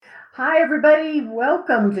Hi, everybody.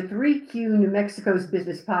 Welcome to 3Q New Mexico's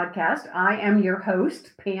Business Podcast. I am your host,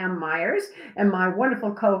 Pam Myers, and my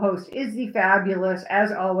wonderful co-host is the fabulous,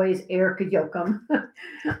 as always, Erica Yoakum.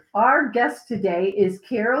 Our guest today is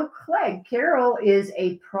Carol Clegg. Carol is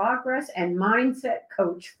a progress and mindset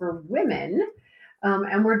coach for women,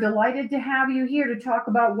 and we're delighted to have you here to talk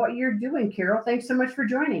about what you're doing. Carol, thanks so much for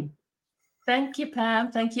joining. Thank you,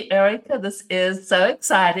 Pam. Thank you, Erica. This is so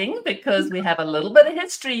exciting because we have a little bit of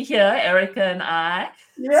history here, Erica and I.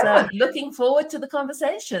 Yeah. So looking forward to the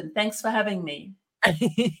conversation. Thanks for having me.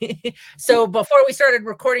 So before we started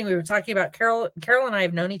recording, we were talking about Carol. Carol and I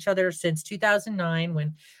have known each other since 2009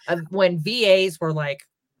 when VAs were like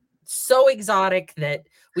so exotic that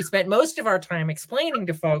we spent most of our time explaining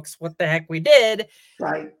to folks what the heck we did.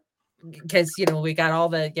 Right. Because, we got all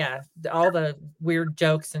the weird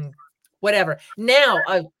jokes and whatever. Now,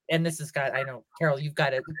 and this has got, I know, Carol, you've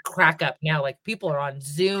got to crack up now. Like people are on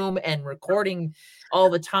Zoom and recording all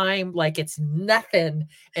the time like it's nothing.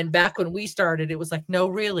 And back when we started, it was like, no,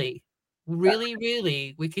 really,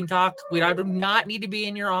 we can talk. We do not need to be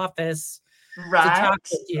in your office to talk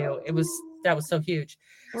with you. That was so huge.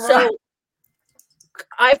 Right. So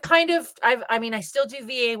I still do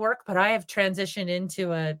VA work, but I have transitioned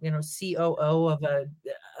into a, COO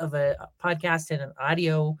of a podcast and an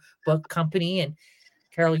audio book company. And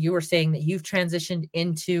Carol, you were saying that you've transitioned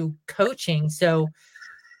into coaching. So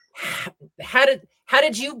how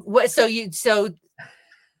did you, so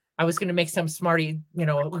I was going to make some smarty,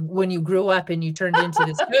 when you grew up and you turned into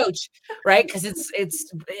this coach, right? Because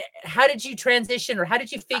it's, how did you transition, or how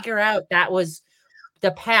did you figure out that was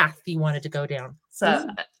the path you wanted to go down? So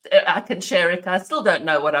I can share it. I still don't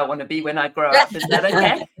know what I want to be when I grow up. Is that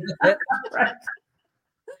okay? Right.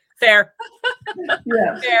 Fair.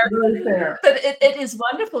 Yeah, Fair. really fair. But it is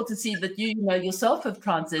wonderful to see that you yourself have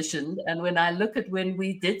transitioned. And when I look at when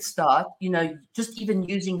we did start, just even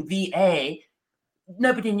using VA,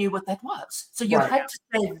 nobody knew what that was. So you had to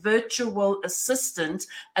say virtual assistant.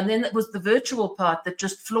 And then it was the virtual part that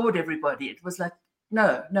just floored everybody. It was like,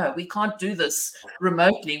 no, we can't do this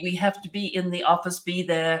remotely. We have to be in the office, be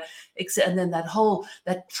there. And then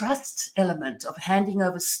that trust element of handing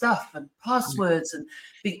over stuff and passwords and,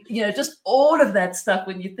 just all of that stuff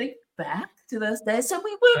when you think back to those days. So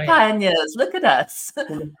we were pioneers. Look at us.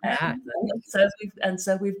 and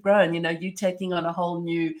so we've grown, you taking on a whole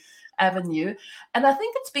new avenue. And I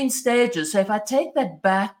think it's been stages. So if I take that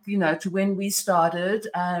back, to when we started,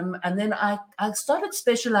 and then I started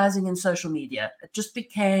specializing in social media. It just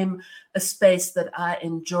became a space that I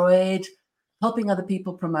enjoyed helping other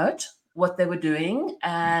people promote what they were doing.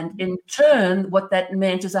 And in turn, what that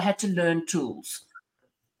meant is I had to learn tools.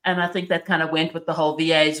 And I think that kind of went with the whole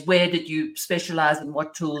VAs. Where did you specialize and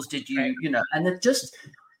what tools did you, and it just,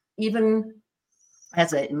 even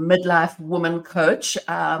as a midlife woman coach,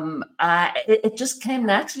 it just came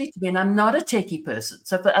naturally to me. And I'm not a techie person.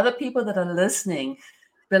 So for other people that are listening,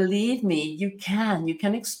 believe me, you can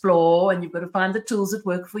explore, and you've got to find the tools that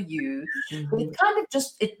work for you. Mm-hmm. It kind of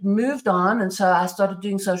it moved on. And so I started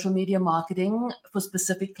doing social media marketing for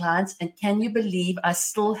specific clients. And can you believe I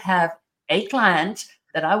still have a client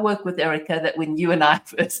that I work with, Erica, that when you and I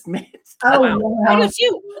first met. Oh, wow. I do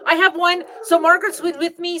too. I have one. So Margaret's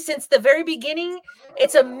with me since the very beginning.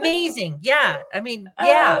 It's amazing. Yeah. I mean,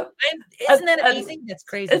 yeah. Isn't that amazing? That's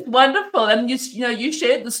crazy. It's wonderful. And you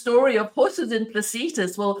shared the story of horses in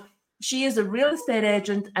Placitas. Well, she is a real estate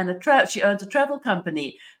agent and she owns a travel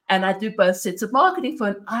company. And I do both sets of marketing for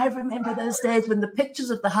her. And I remember those days when the pictures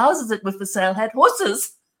of the houses that were for sale had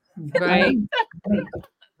horses. Right.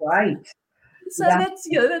 Right. So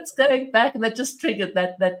that's going back, and that just triggered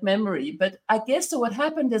that memory. But I guess so what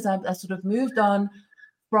happened is I sort of moved on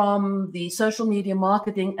from the social media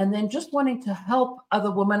marketing and then just wanting to help other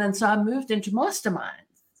women. And so I moved into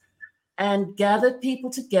masterminds and gathered people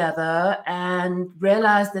together and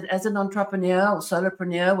realized that as an entrepreneur or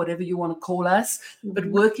solopreneur, whatever you want to call us, but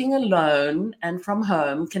working alone and from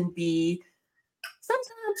home can be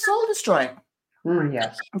sometimes soul destroying.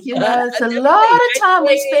 Yes. It's a lot of time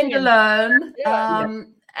we spend alone.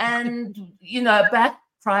 And, back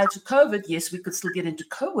prior to COVID, yes, we could still get into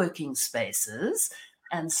co-working spaces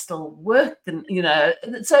and still work. And,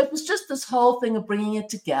 so it was just this whole thing of bringing it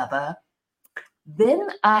together. Then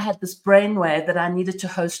I had this brainwave that I needed to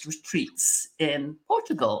host retreats in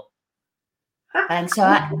Portugal. And so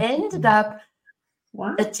I ended up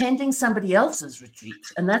attending somebody else's retreat.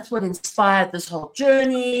 And that's what inspired this whole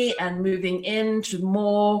journey and moving into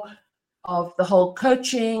more of the whole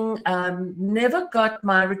coaching. Never got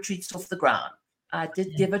my retreats off the ground. I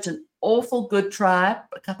did give it an awful good try,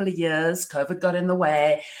 a couple of years. COVID got in the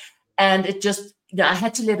way. And it just, I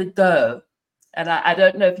had to let it go. And I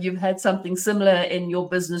don't know if you've had something similar in your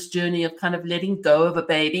business journey of kind of letting go of a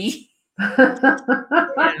baby.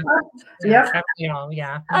 Yep.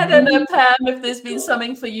 Yeah. I don't know, Pam, if there's been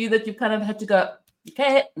something for you that you kind of had to go,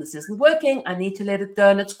 okay, this isn't working. I need to let it go.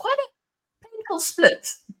 And it's quite a painful split,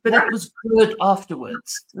 but it was good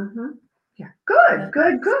afterwards. Yeah. Good.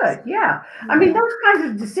 Yeah. I mean, those kinds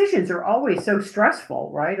of decisions are always so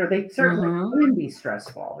stressful, right? Or they certainly can be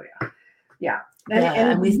stressful. Yeah. And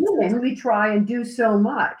as women, we try and do so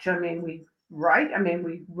much. I mean, we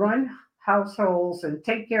run households and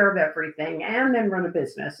take care of everything and then run a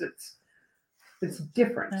business. It's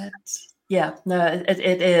different. Yeah, no,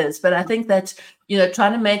 it is. But I think that,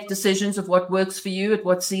 trying to make decisions of what works for you at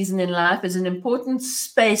what season in life is an important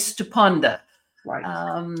space to ponder. Right.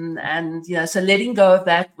 And, so letting go of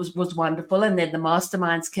that was wonderful. And then the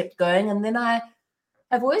masterminds kept going. And then I've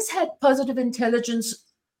always had positive intelligence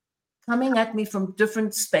coming at me from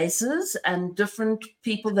different spaces and different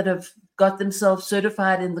people that have got themselves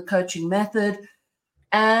certified in the coaching method.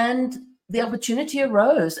 And the opportunity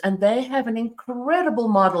arose, and they have an incredible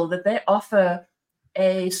model that they offer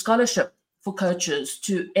a scholarship for coaches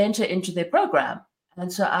to enter into their program.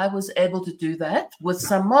 And so I was able to do that with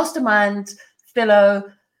some mastermind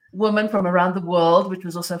fellow women from around the world, which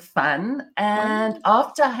was also fun. And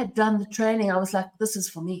after I had done the training, I was like, this is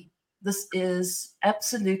for me. This is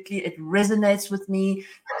absolutely, it resonates with me.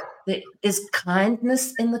 There is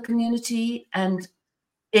kindness in the community, and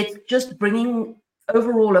it's just bringing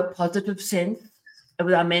overall a positive sense.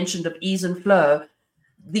 I mentioned of ease and flow,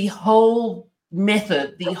 the whole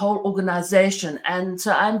method, the whole organization. And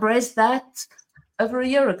so I embraced that over a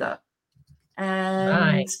year ago.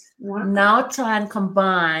 And now try and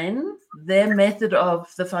combine their method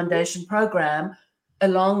of the foundation program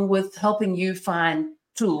along with helping you find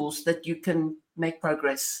tools that you can make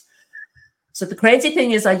progress. So the crazy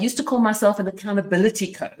thing is I used to call myself an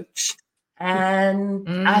accountability coach.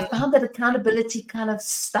 And I found that accountability kind of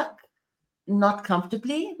stuck not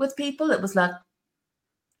comfortably with people. It was like,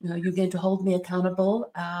 you're going to hold me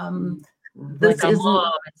accountable. Like a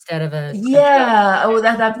mom instead of a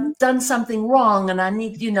that I've done something wrong and I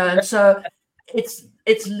need, and so it's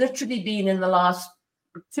literally been in the last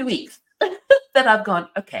 2 weeks that I've gone,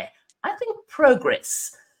 okay, I think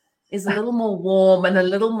progress is a little more warm and a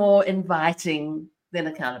little more inviting than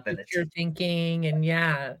accountability. You're thinking, and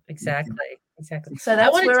exactly. So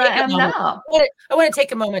that's where I am now. I want to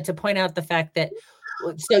take a moment to point out the fact that,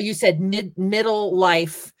 so you said middle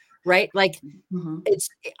life, right? Like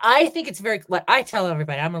I think it's very, like I tell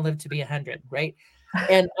everybody, I'm going to live to be 100, right?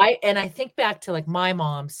 And I think back to like my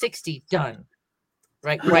mom, 60, done.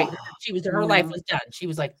 Right. She was, her life was done. She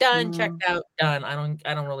was like, done, checked out, done. I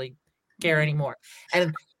don't really care anymore.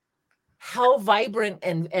 And how vibrant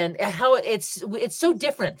and how it's so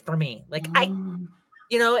different for me. Like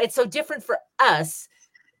it's so different for us.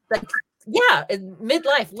 Like,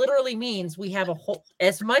 midlife literally means we have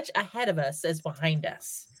as much ahead of us as behind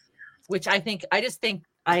us, which I just think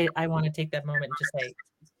I want to take that moment and just say,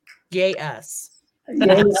 yay us.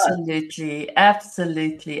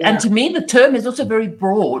 Absolutely. Yeah. And to me, the term is also very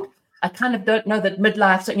broad. I kind of don't know that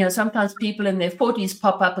midlife, so, sometimes people in their 40s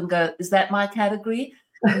pop up and go, is that my category?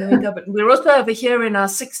 And then we go, but we're also over here in our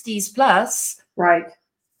 60s plus. Right.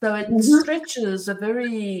 So it stretches a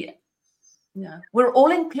very, we're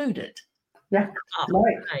all included. Yeah.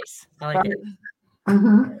 Right. Nice. I like it.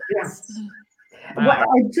 Yes. Wow.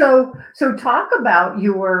 So talk about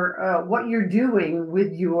your what you're doing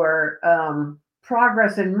with your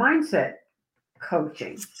progress and mindset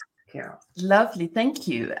coaching, Carol. Lovely, thank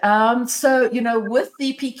you. So with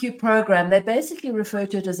the PQ program, they basically refer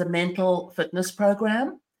to it as a mental fitness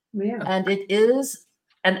program, and it is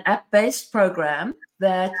an app-based program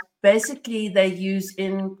that basically they use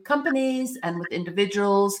in companies and with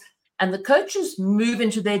individuals. And the coaches move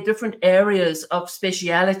into their different areas of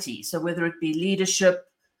speciality. So whether it be leadership,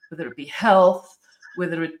 whether it be health,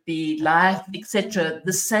 whether it be life, etc.,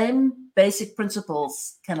 the same basic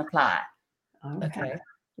principles can apply. Okay.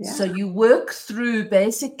 Yeah. So you work through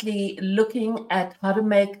basically looking at how to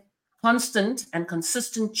make constant and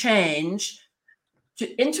consistent change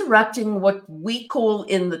to interrupting what we call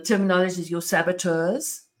in the terminology your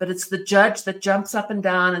saboteurs, but it's the judge that jumps up and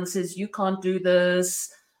down and says, you can't do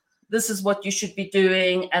this. This is what you should be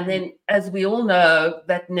doing. And then, as we all know,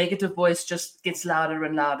 that negative voice just gets louder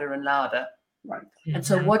and louder and louder. Right. And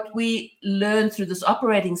so what we learn through this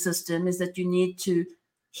operating system is that you need to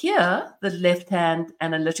hear the left-hand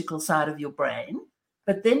analytical side of your brain,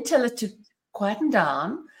 but then tell it to quieten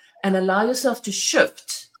down and allow yourself to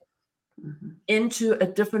shift into a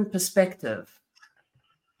different perspective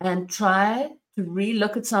and try to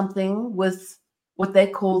relook at something with what they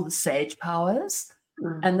call the sage powers.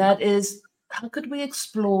 And that is, how could we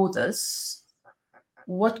explore this?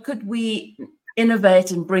 What could we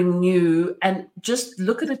innovate and bring new, and just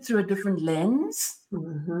look at it through a different lens?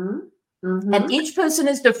 And each person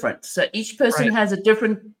is different. So each person has a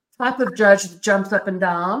different type of judge that jumps up and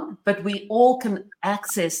down, but we all can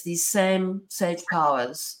access these same sage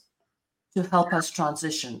powers to help us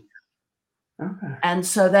transition. And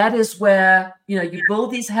so that is where, you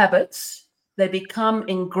build these habits, they become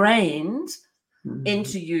ingrained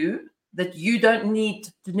into you, that you don't need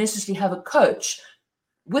to necessarily have a coach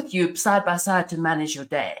with you side by side to manage your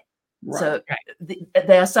day. So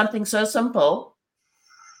they are something so simple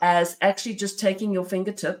as actually just taking your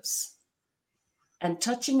fingertips and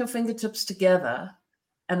touching your fingertips together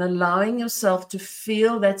and allowing yourself to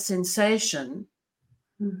feel that sensation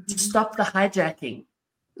to stop the hijacking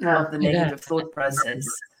of the negative thought process,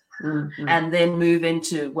 and then move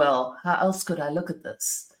into, well, how else could I look at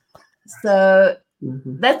this? So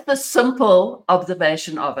that's the simple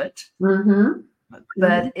observation of it.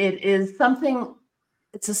 But it is something,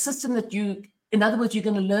 it's a system that in other words, you're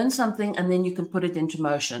going to learn something and then you can put it into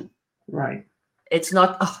motion. Right. It's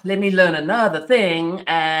not, let me learn another thing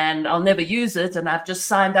and I'll never use it, and I've just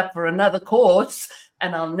signed up for another course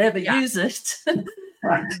and I'll never use it.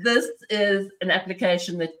 Right. This is an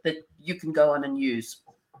application that you can go on and use.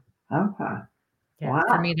 Okay. Yeah, Wow.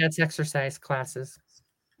 for me, that's exercise classes.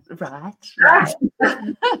 Right.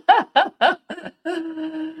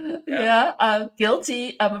 Yeah, I'm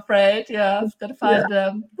guilty, I'm afraid. Yeah, I've got to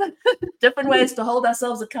find different ways to hold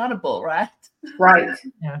ourselves accountable, right? Right.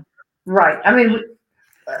 Yeah. Right. I mean,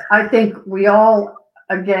 I think we all,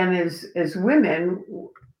 again, as women,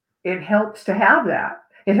 it helps to have that.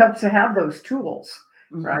 It helps to have those tools,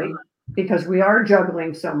 right? Because we are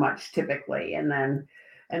juggling so much typically, and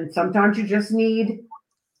sometimes you just need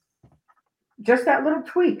just that little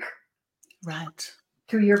tweak. Right.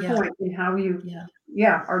 To your point in how you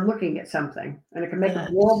are looking at something, and it can make a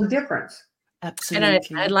world of difference. Absolutely.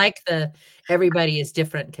 And I like everybody is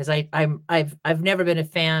different, because I've never been a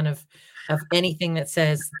fan of anything that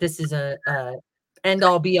says this is a end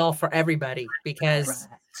all be all for everybody, because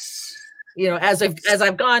as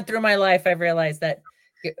I've gone through my life, I've realized that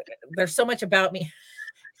there's so much about me.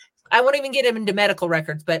 I won't even get into medical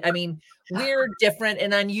records, but I mean, we're different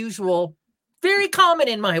and unusual. Very common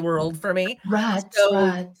in my world for me. Right.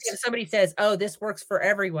 So if somebody says, "Oh, this works for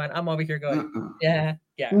everyone," I'm over here going, "Yeah.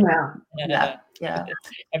 Have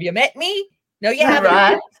you met me? No, you haven't."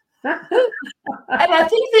 Right. And I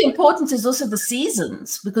think the importance is also the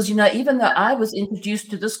seasons, because even though I was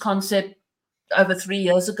introduced to this concept over 3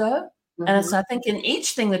 years ago, and so I think in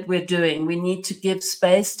each thing that we're doing, we need to give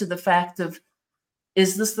space to the fact of,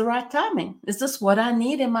 is this the right timing? Is this what I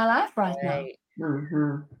need in my life right now?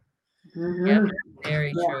 Yep,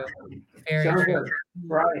 very true. Very true. Good.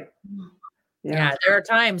 Right. Yeah, there are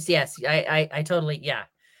times. Yes, I totally. Yeah,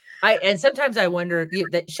 and sometimes I wonder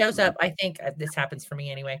that shows up. I think this happens for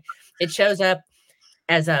me anyway. It shows up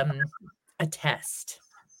as a test.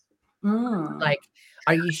 Like,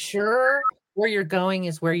 are you sure where you're going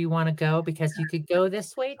is where you want to go? Because you could go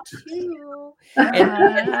this way too. And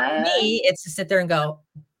for me, it's to sit there and go,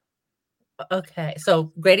 okay.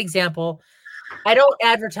 So great example. I don't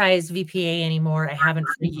advertise VPA anymore. I haven't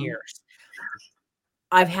for years.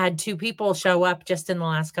 I've had 2 people show up just in the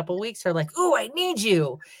last couple of weeks. They're like, "Oh, I need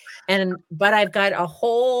you," but I've got a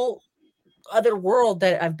whole other world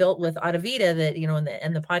that I've built with Audavita that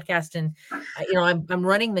in the podcast, and I'm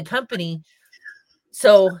running the company.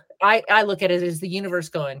 So I look at it as the universe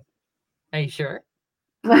going, "Are you sure?"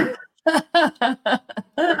 Right.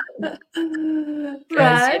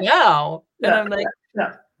 And I'm like,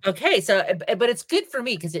 okay. So, but it's good for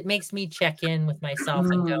me because it makes me check in with myself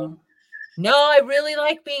and go, no, I really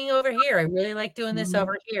like being over here. I really like doing this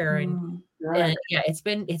over here. And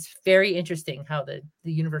it's very interesting how the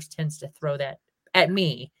universe tends to throw that at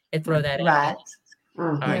me and throw that at me.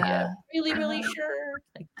 Are you really, really sure?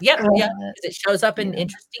 Like, yep. It shows up in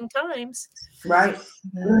interesting times. Right.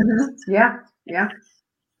 Yeah.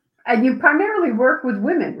 And you primarily work with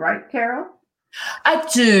women, right, Carol? I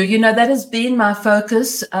do. That has been my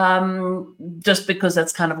focus, just because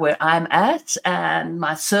that's kind of where I'm at, and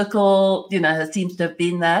my circle, seems to have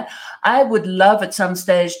been that. I would love at some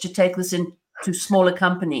stage to take this into smaller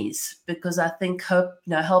companies, because I think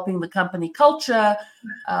helping the company culture,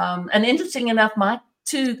 and interesting enough, my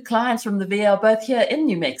 2 clients from the VA are both here in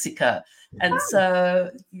New Mexico. And so,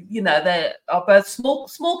 they are both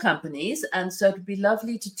small companies. And so it'd be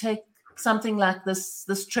lovely to take something like this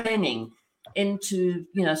training into,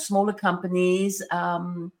 smaller companies,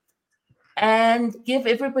 and give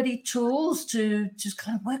everybody tools to just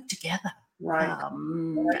kind of work together. Right.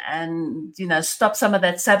 And, stop some of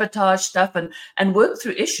that sabotage stuff and work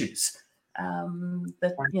through issues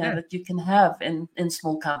that you can have in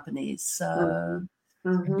small companies. So,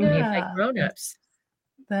 like grown-ups.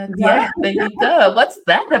 But yeah, there you go. What's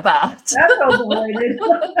that about? That's overrated.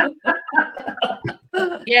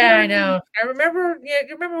 Yeah, I know. I remember. Yeah,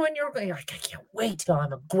 you remember when you're like, I can't wait till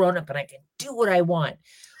I'm a grown-up and I can do what I want.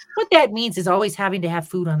 What that means is always having to have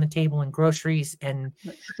food on the table and groceries and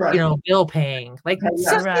bill paying. Like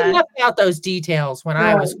somebody left out those details when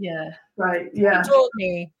I was. Right. He told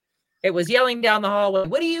me it was yelling down the hallway.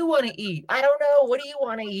 What do you want to eat? I don't know. What do you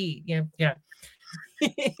want to eat? Yeah.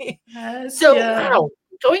 So wow,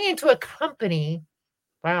 going into a company,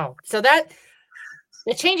 wow. So that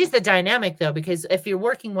changes the dynamic though, because if you're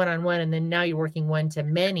working one-on-one and then now you're working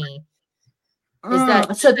one-to-many,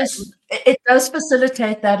 it does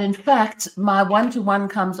facilitate that. In fact, my one-to-one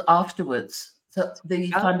comes afterwards. So the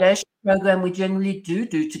foundation program we generally do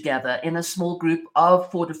together in a small group of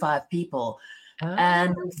 4 to 5 people.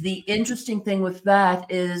 And the interesting thing with that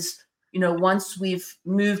is, once we've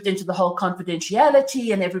moved into the whole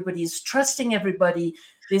confidentiality and everybody's trusting everybody,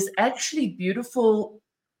 there's actually beautiful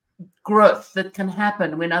growth that can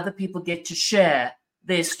happen when other people get to share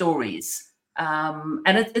their stories.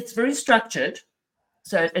 And it's very structured.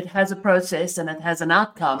 So it has a process and it has an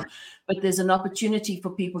outcome, but there's an opportunity for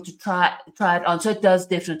people to try it on. So it does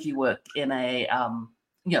definitely work in a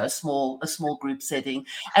small group setting,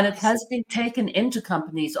 and it has been taken into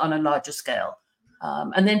companies on a larger scale.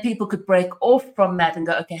 And then people could break off from that and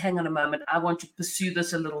go, okay, hang on a moment, I want to pursue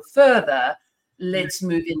this a little further. Let's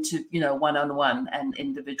move into one-on-one and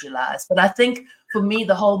individualize. But I think for me,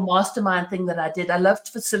 the whole mastermind thing that I did, I loved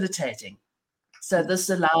facilitating. So this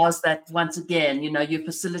allows that, once again, you're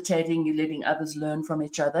facilitating, you're letting others learn from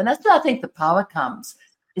each other. And that's where I think the power comes,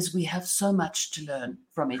 is we have so much to learn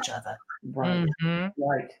from each other. Right.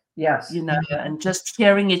 Right. Yes. And just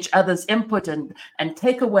hearing each other's input and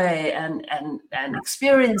takeaway and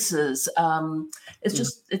experiences.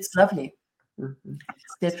 It's lovely.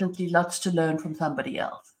 It's definitely lots to learn from somebody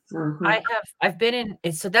else. I've been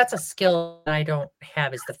in, so that's a skill I don't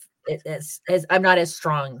have, as I'm not as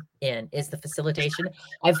strong in, is the facilitation.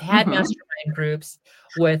 I've had mastermind groups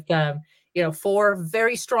with 4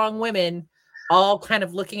 very strong women all kind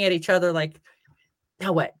of looking at each other like,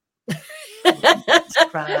 now what?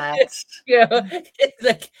 Right. It's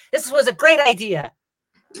like, this was a great idea.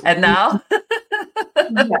 And now?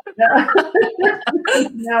 Now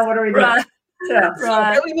what are we doing? Right. Yeah. So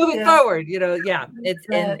how are we moving forward? It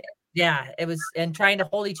was, and trying to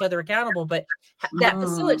hold each other accountable, but that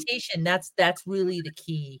facilitation, that's really the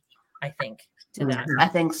key, I think, to that. I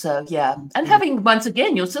think so, yeah. And having, once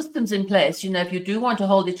again, your systems in place, if you do want to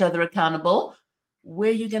hold each other accountable,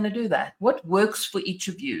 where are you going to do that? What works for each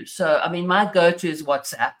of you? So, I mean, my go-to is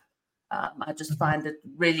WhatsApp. I just find it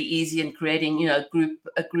really easy in creating, a group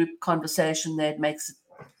conversation there. It makes it,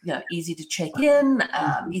 easy to check in,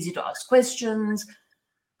 easy to ask questions.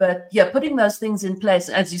 But yeah, putting those things in place,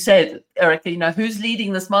 as you said, Erica, who's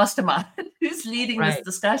leading this mastermind? Who's leading this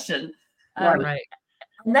discussion? Right.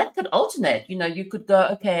 And that could alternate. You could go,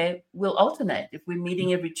 okay, we'll alternate. If we're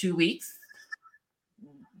meeting every 2 weeks,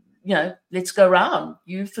 let's go around.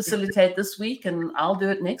 You facilitate this week and I'll do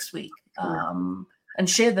it next week. And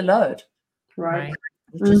share the load. Right.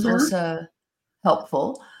 Which is also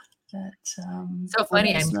helpful. But, so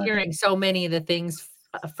funny. I'm hearing so many of the things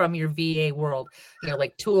from your VA world,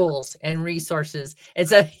 like tools and resources.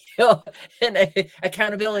 It's and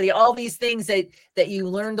accountability, all these things that you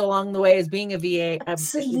learned along the way as being a VA have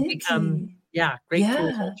become great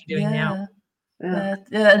tools what you're doing now.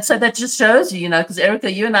 And so that just shows you, because Erica,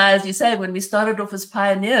 you and I, as you say, when we started off as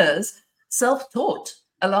pioneers, self-taught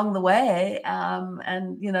along the way,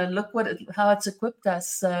 and look how it's equipped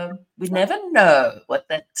us. So we never know what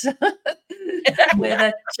that where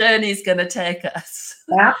that journey is going to take us.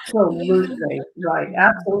 Absolutely right.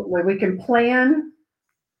 Absolutely, we can plan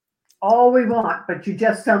all we want, but you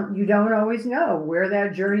don't always know where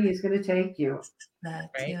that journey is going to take you.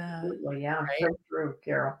 Absolutely, yeah. Right. So true,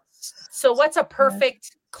 Carol. So, what's a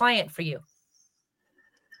perfect client for you?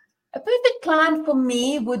 A perfect client for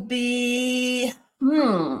me would be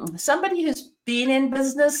somebody who's been in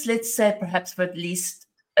business, let's say perhaps for at least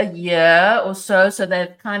a year or so. So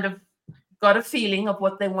they've kind of got a feeling of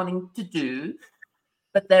what they're wanting to do,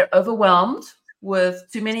 but they're overwhelmed with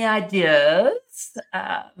too many ideas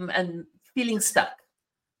and feeling stuck.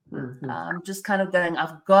 Just kind of going,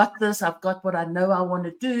 I've got this, I've got what I know I want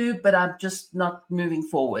to do, but I'm just not moving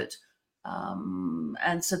forward.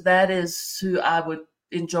 And so that is who I would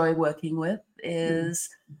enjoy working with is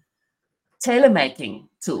tailor making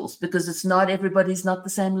tools, because it's not everybody's not the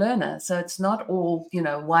same learner. So it's not all,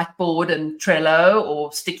 whiteboard and Trello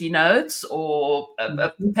or sticky notes or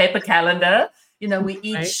a paper calendar. We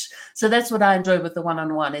each, Right. so that's what I enjoy with the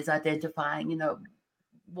one-on-one, is identifying,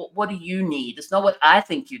 what do you need? It's not what I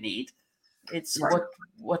think you need. It's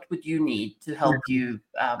what would you need to help you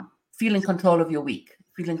feel in control of your week,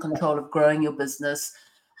 feel in control of growing your business.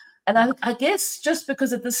 And I guess just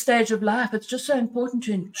because at this stage of life, it's just so important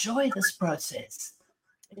to enjoy this process.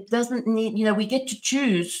 It doesn't need, we get to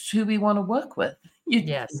choose who we want to work with.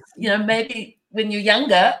 Yes. Maybe when you're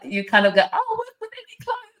younger, you kind of go, I'll work with any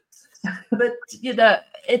client. But,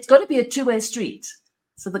 it's got to be a two-way street.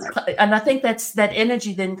 So and I think that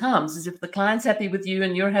energy then comes, is if the client's happy with you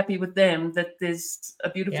and you're happy with them, that there's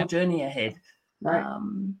a beautiful journey ahead. Right.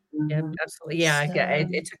 Yeah, absolutely. Yeah,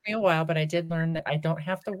 it took me a while, but I did learn that I don't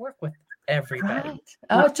have to work with everybody. Right.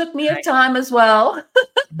 Oh, it took me a time as well.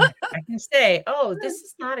 I can say, oh, this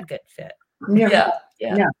is not a good fit. Yeah.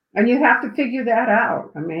 And you have to figure that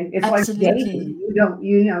out. I mean, it's Absolutely. like dating. You don't,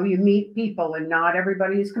 you meet people and not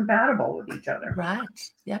everybody is compatible with each other. Right.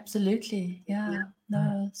 Absolutely. Yeah.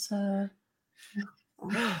 No. So.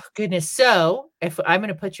 Oh, goodness. So if I'm going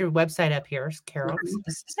to put your website up here, Carol.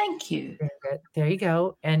 Thank you. There you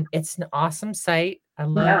go. And it's an awesome site. I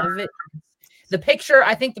love it. The picture,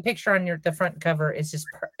 I think the picture on the front cover is just,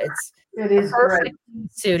 it is perfectly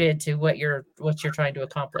suited to what you're trying to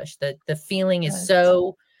accomplish. The feeling is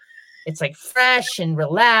so, it's like fresh and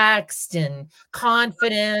relaxed and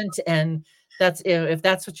confident. And that's, if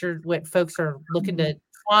that's what folks are looking to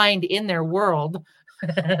find in their world,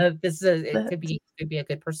 it could be a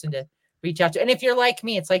good person to reach out to. And if you're like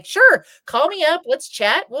me, it's like, sure, call me up, let's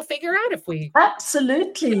chat, we'll figure out if we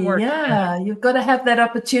absolutely you've got to have that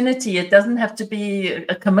opportunity. It doesn't have to be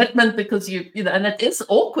a commitment, because and it is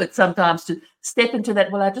awkward sometimes to step into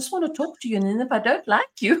that, well, I just want to talk to you, and then if I don't like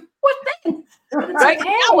you, what then? Right.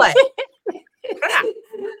 What?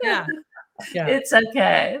 Yeah. It's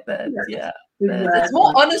okay, but it's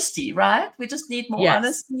more honesty, right? We just need more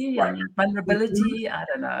honesty and vulnerability. I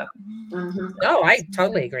don't know. No, I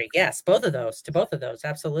totally agree. Yes, both of those.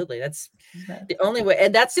 Absolutely. That's the only way,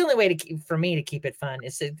 and that's the only way for me to keep it fun.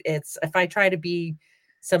 It's if I try to be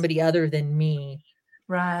somebody other than me,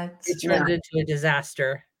 right? It turns into a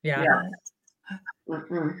disaster. Yeah.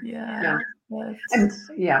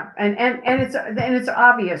 And it's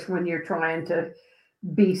obvious when you're trying to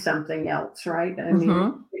be something else, right? I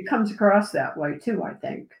mean, it comes across that way too, I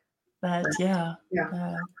think. But Well,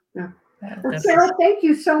 Carol, thank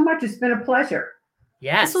you so much. It's been a pleasure.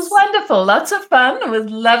 Yes. This was wonderful. Lots of fun. It was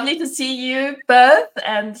lovely to see you both,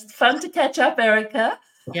 and fun to catch up, Erica.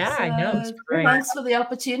 Yeah, I know. It's great. Thanks for the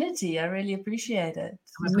opportunity. I really appreciate it.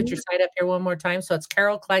 I'm going to put your site up here one more time. So it's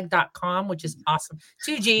carolclegg.com, which is awesome.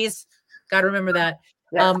 2 G's. Got to remember that.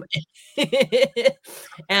 Yeah.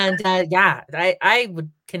 I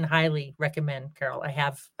can highly recommend Carol.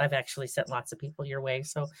 I've actually sent lots of people your way.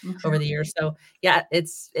 So over the years. So yeah,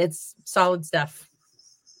 it's solid stuff.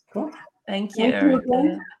 Cool. Thank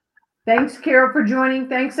you. Thanks, Carol, for joining.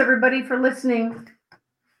 Thanks everybody for listening.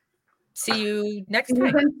 See you next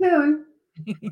time. Soon.